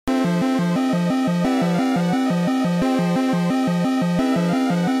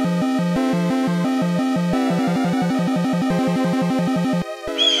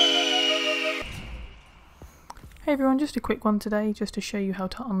Hey everyone, just a quick one today just to show you how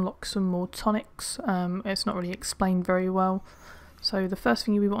to unlock some more tonics. It's not really explained very well. So the first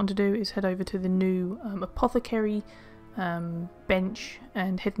thing we want to do is head over to the new apothecary bench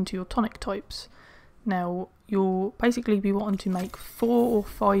and head into your tonic types. Now you'll basically be wanting to make 4 or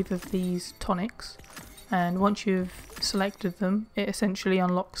 5 of these tonics, and once you've selected them it essentially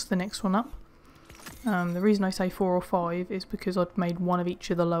unlocks the next one up. The reason I say 4 or 5 is because I've made one of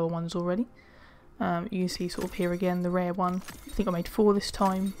each of the lower ones already. You can see sort of here again the rare one. I think I made 4 this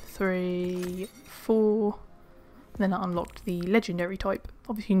time, 3, 4, then I unlocked the legendary type.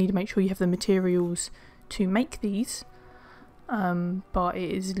 Obviously you need to make sure you have the materials to make these, but it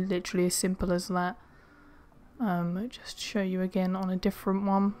is literally as simple as that. Just show you again on a different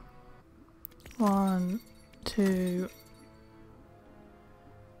one. 1, 2,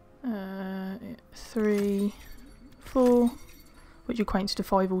 3, 4, which equates to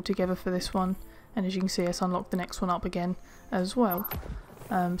 5 altogether for this one. And as you can see, it's unlocked the next one up again as well.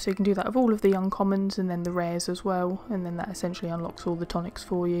 So you can do that with all of the uncommons and then the rares as well, and then that essentially unlocks all the tonics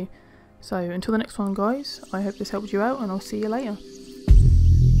for you. So until the next one guys, I hope this helped you out and I'll see you later.